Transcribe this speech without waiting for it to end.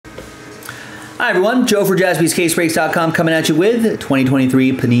Hi everyone, Joe for JaspysCaseBreaks.com coming at you with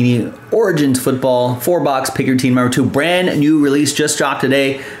 2023 Panini Origins Football 4-box Pick Your Team number 2. Brand new release, just dropped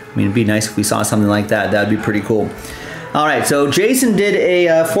today. I mean, it'd be nice if we saw something like that. That'd be pretty cool. All right, so Jason did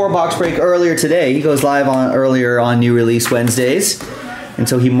a 4-box break earlier today. He goes live earlier on new release Wednesdays. And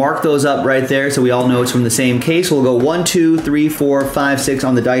so he marked those up right there so we all know it's from the same case. We'll go 1, 2, 3, 4, 5, 6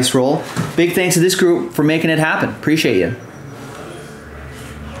 on the dice roll. Big thanks to this group for making it happen. Appreciate you.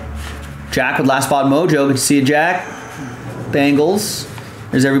 Jack with Last Spot Mojo. Good to see you, Jack. Bengals.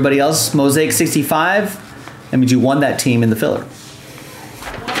 There's everybody else. Mosaic 65. That means you won that team in the filler.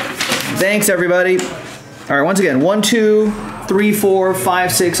 Thanks, everybody. All right, once again, 1, 2, 3, 4,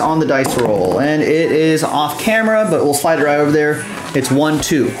 5, 6 on the dice roll. And it is off camera, but we'll slide it right over there. It's 1,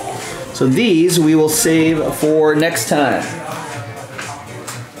 2. So these we will save for next time.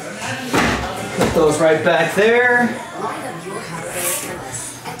 Put those right back there.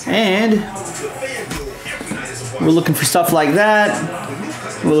 And we're looking for stuff like that.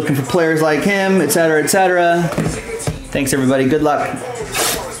 We're looking for players like him, etc., etc. Thanks, everybody. Good luck.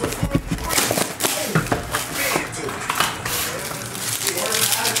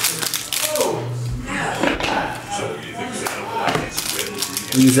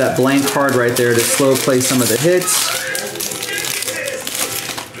 Use that blank card right there to slow play some of the hits.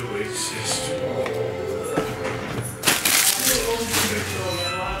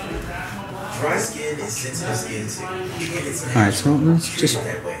 Alright, so let's just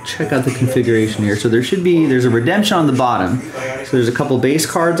check out the configuration here. So there's a redemption on the bottom. So there's a couple base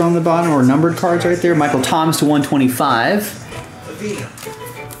cards on the bottom, or numbered cards right there. Michael Thomas to 125.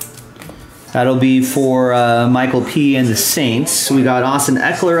 That'll be for Michael P. and the Saints. We got Austin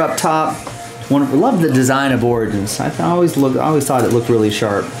Eckler up top. Love the design of Origins. I always thought it looked really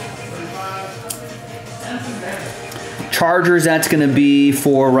sharp. Chargers, that's going to be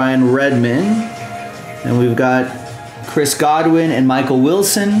for Ryan Redmond. And we've got Chris Godwin and Michael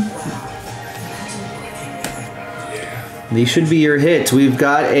Wilson. These should be your hits. We've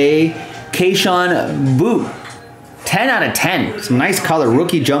got a Kayshon Boot. 10 out of 10. Some nice color.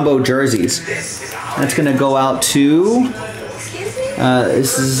 Rookie jumbo jerseys. That's going to go out to...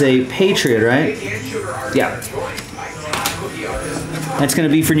 this is a Patriot, right? Yeah. That's going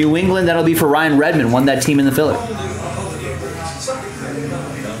to be for New England. That'll be for Ryan Redmond. Won that team in the filler.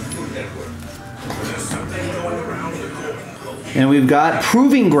 And we've got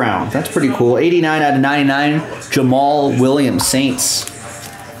Proving Ground. That's pretty cool. 89 out of 99. Jamal Williams, Saints.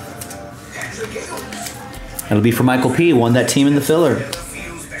 That'll be for Michael P. Won that team in the filler.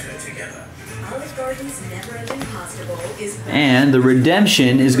 And the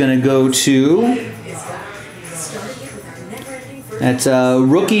redemption is going to go to... That's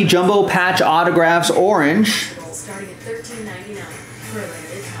Rookie Jumbo Patch Autographs Orange.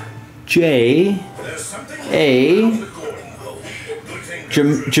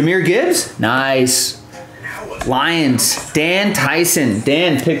 Jahmyr Gibbs? Nice. Lions. Dan Tyson.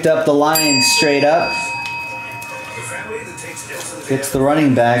 Dan picked up the Lions straight up. Gets the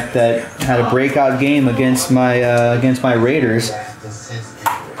running back that had a breakout game against my Raiders.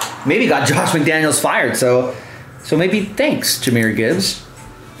 Maybe got Josh McDaniels fired, so maybe thanks, Jahmyr Gibbs.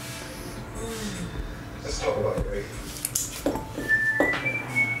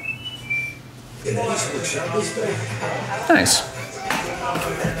 Nice.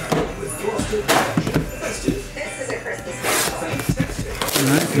 All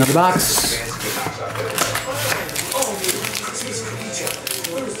right, another box.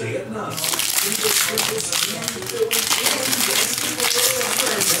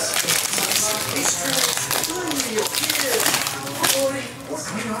 We're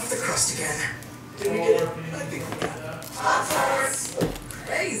coming off the crust again.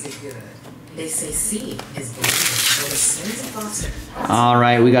 Crazy good. They say C is Foster. All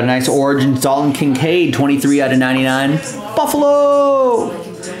right, we got a nice Origins. Dalton Kincaid, 23 out of 99. Buffalo!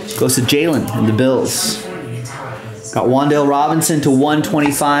 Goes to Jalen and the Bills. Got Wan'Dale Robinson to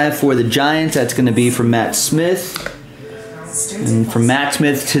 125 for the Giants. That's going to be from Matt Smith. And from Matt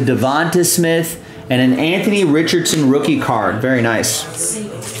Smith to Devonta Smith. And an Anthony Richardson rookie card. Very nice.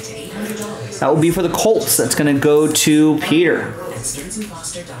 That will be for the Colts. That's going to go to Peter.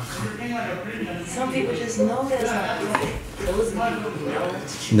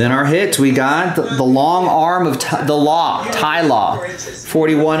 Then our hits, we got the long arm of the Law, Ty Law,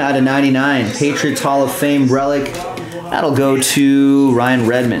 41 out of 99. Patriots Hall of Fame relic. That'll go to Ryan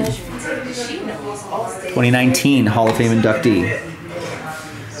Redmond, 2019 Hall of Fame inductee.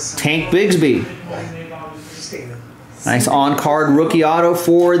 Tank Bigsby. Nice on-card rookie auto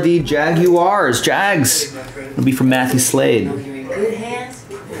for the Jaguars. Jags. It'll be from Matthew Slade.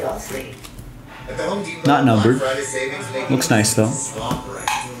 Not numbered. Looks nice though.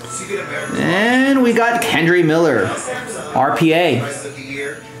 And we got Kendry Miller, RPA.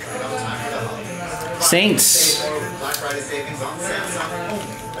 Saints.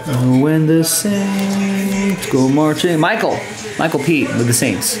 When the Saints go marching. Michael Pete with the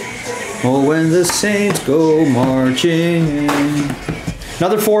Saints. Oh, when the Saints go marching.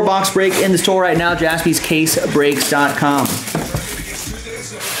 Another 4-box break in the store right now. JaspysCaseBreaks.com.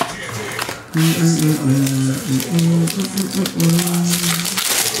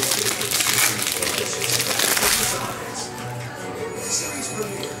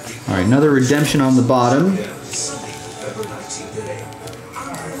 All right, another redemption on the bottom.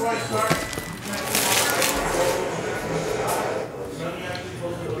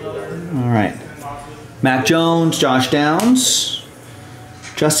 All right. Mac Jones, Josh Downs,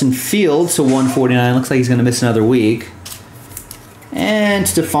 Justin Fields to 149. Looks like he's going to miss another week. And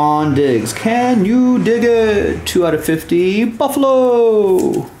Stephon Diggs. Can you dig it? 2 out of 50.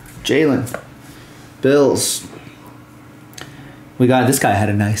 Buffalo. Jalen. Bills. We got, this guy had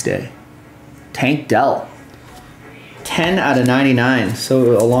a nice day. Tank Dell. 10 out of 99.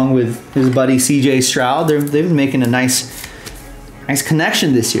 So along with his buddy CJ Stroud, they've been making a nice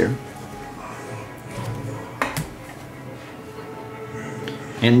connection this year.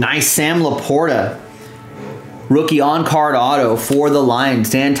 And nice Sam Laporta. Rookie on-card auto for the Lions,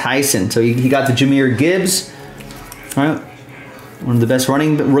 Dan Tyson. So he got the Jahmyr Gibbs. All right. One of the best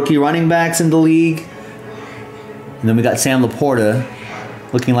rookie running backs in the league. And then we got Sam Laporta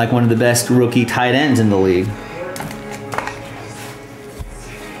looking like one of the best rookie tight ends in the league.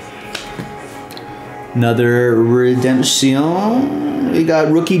 Another redemption. We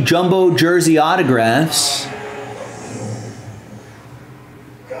got rookie jumbo jersey autographs.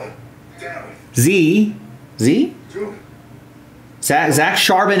 Zach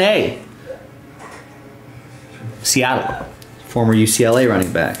Charbonnet. Seattle. Former UCLA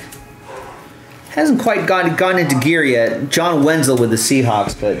running back. Hasn't quite gone into gear yet. John Wenzel with the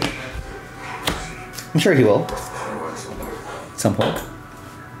Seahawks, but I'm sure he will. At some point.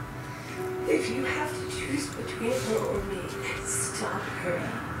 If you have to choose between her or me, stop her.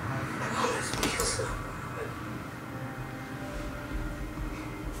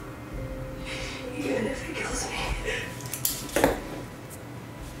 Even if it kills me.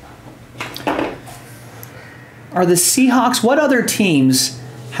 Are the Seahawks, what other teams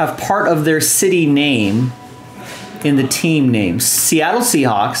have part of their city name in the team names? Seattle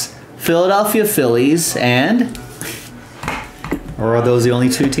Seahawks, Philadelphia Phillies, and? Or are those the only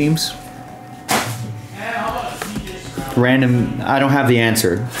 2 teams? Random, I don't have the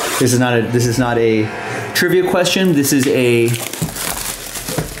answer. This is not a trivia question. This is a,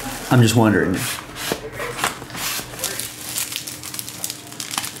 I'm just wondering.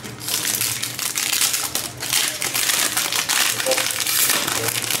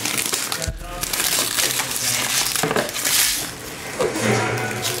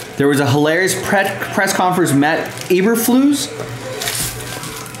 There was a hilarious press conference, Matt Eberflus.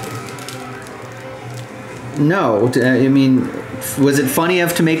 No, I mean, was it funny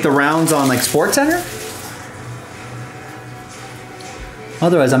enough to make the rounds on like SportsCenter?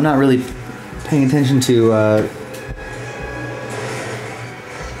 Otherwise, I'm not really paying attention to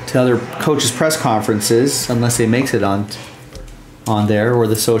other coaches' press conferences unless they makes it on there, or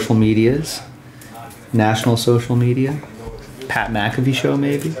the social medias, national social media. Pat McAfee show,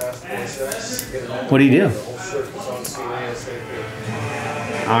 maybe? What do you do?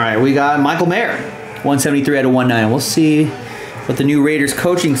 All right, we got Michael Mayer, 173 out of 199. We'll see what the new Raiders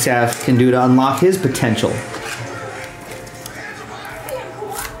coaching staff can do to unlock his potential.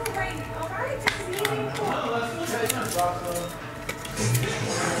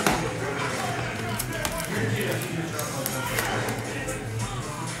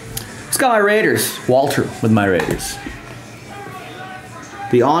 Let's got my Raiders. Walter with my Raiders.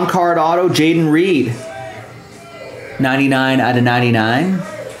 The on-card auto, Jaden Reed. 99 out of 99.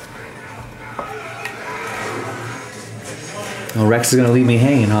 Well, Rex is going to leave me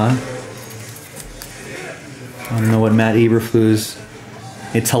hanging, huh? I don't know what Matt Eberflus.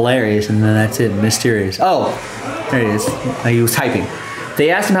 It's hilarious, and then that's it. Mysterious. Oh, there he is. He was typing. They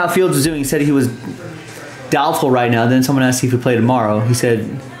asked him how Fields was doing. He said he was doubtful right now. Then someone asked if he could play tomorrow. He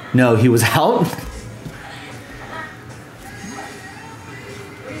said no, he was out.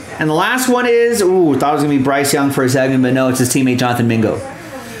 And the last one is, thought it was going to be Bryce Young for a second, but no, it's his teammate Jonathan Mingo.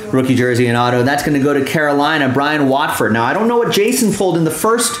 Rookie jersey and auto. That's going to go to Carolina, Brian Watford. Now, I don't know what Jason pulled in the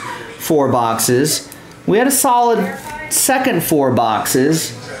first 4 boxes. We had a solid second 4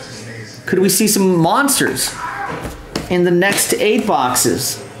 boxes. Could we see some monsters in the next 8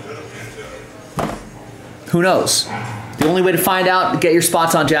 boxes? Who knows? The only way to find out, get your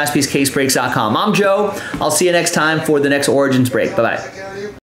spots on jaspyscasebreaks.com. I'm Joe. I'll see you next time for the next Origins break. Bye-bye.